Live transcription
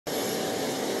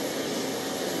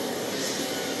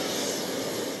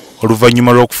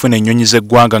Oluvannyuma lw'okufuna ennyonyi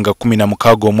z'eggwanga nga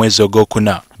 16 omwezi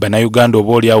ogwokuna, bannayuganda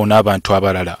oboolyawo n'abantu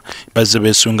abalala bazze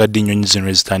beesunga ddi ennyonyi zino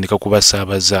ezitandika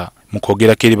kubasaabaza. Mu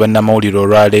kwogerako eri bannamawulire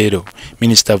olwaleero,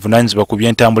 Minisita avunaanyizibwa ku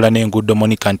by'entambula n'enguudo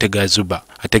Monica Ntege Azuba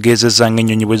ategeezezza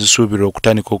ng'ennyonyi bwe zisuubirwa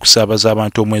okutandika okusaabaza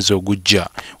abantu omwezi ogujja,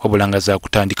 wabula nga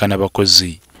zakutandiika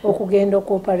n'abakozi. Okugenda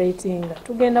okuoperatinga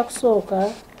tugenda kusooka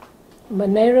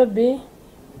Nairobi,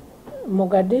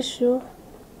 Mogadishu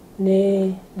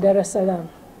ne Dar es Salaam.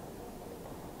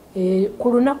 Ku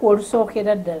lunaku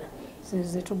olusookera ddala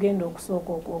ze tugenda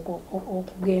okusooka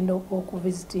okugenda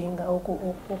okuvisitinga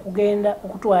okugenda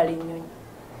okutwala ennyonyi.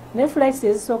 Ne flights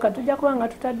ezisooka tujja kuba nga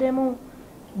tutaddemu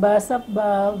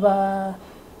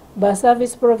ba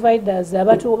service providers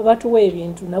abatuwa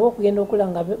ebintu nabo okugenda okula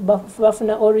nga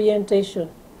bafuna orientation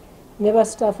ne ba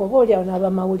staff oboolyawo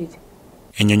n'abamawulire.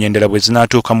 Ennyonyi endala bwe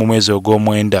zinaatuuka mu mwezi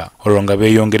ogw'omwenda olwo nga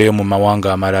beeyongereyo mu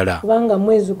mawanga amalala. Kubanga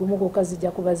mwezi gumu gwokka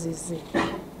zijja kuba zizze.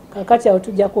 Kakati awo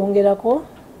tujja kwongerako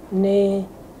ne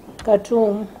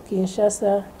Khartoum,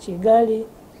 Kinshasa, Kigali,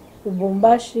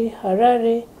 Lubumbashi,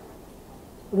 Harare,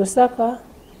 Lusaka,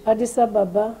 Addis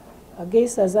Ababa,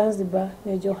 Hargeisa, Zanzibar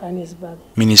ne Johannesburg.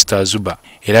 Minisita Azuba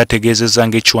era ategeezezza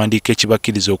ng'ekiwandiiko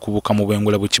ekibakkiriza okubuuka mu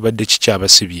bwengula bwe kibadde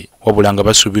kikyabasibye, wabula nga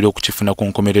basuubira okukifuna ku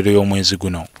nkomerero y'omwezi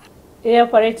guno. Air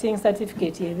operating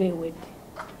certificate eba ewedde.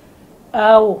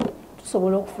 Awo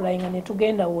tusobola okufulayinga ne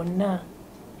tugenda wonna.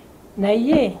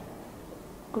 Naye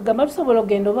kugamba tusobola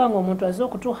okugenda oba nga omuntu azze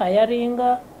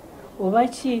okutuhayaringa oba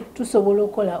ki tusobola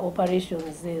okukola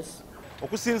operations ezo.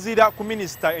 Okusinziira ku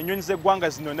Minisita, ennyonyi z'eggwanga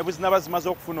zino ne bwe zinaba zimaze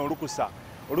okufuna olukusa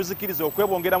oluzikiriza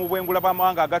okwebongera mu bwengula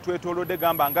bw'amawanga agatwetoolodde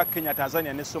gamba nga Kenya,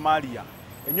 Tanzania ne Somalia,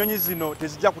 ennyonyi zino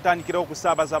tezijja kutandikirawo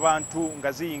okusaabaza abantu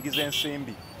nga ziyingiza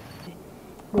ensimbi.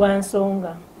 Lwa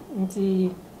nsonga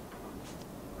nti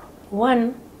 1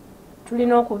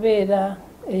 tulina okubeera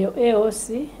eyo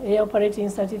AOC, Air Operating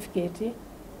Certificate,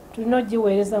 tulina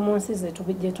ogiweereza mu nsi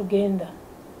gye tugenda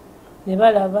ne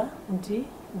balaba nti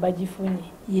bagifunye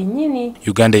yennyini.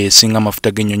 Uganda yesinga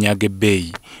amafuta g'ennyonyi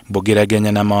ag'ebbeeyi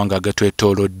bw'ogeraganya n'amawanga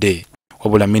agatwetoolodde,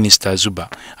 wabula Minisita Azuba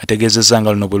ategeezezza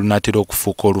nga luno bwe lunaatera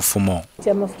okufuuka olufumo.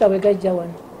 Amafuta bwe gajja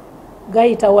wano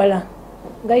gayita wala,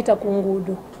 gayita ku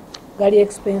nguudo, gali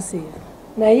expensive.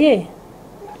 Naye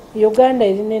Uganda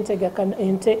erina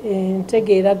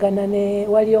entegeeragana ne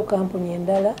waliyo kampuni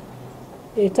endala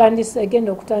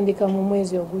egenda okutandika mu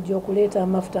mwezi ogujja okuleeta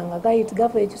amafuta nga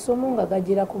gava ekisumu nga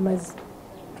gagira ku mazzi.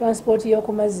 Transport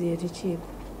y'oku mazzi eri cheap.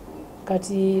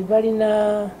 Kati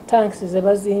balina tanks ze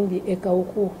bazimbye e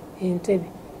Kawuku Entebbe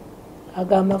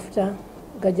ag'amafuta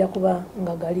gajja kuba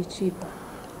nga gali cheap.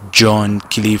 John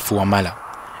Kilifu Wamala,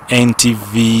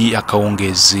 NTV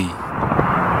Akawungeezi.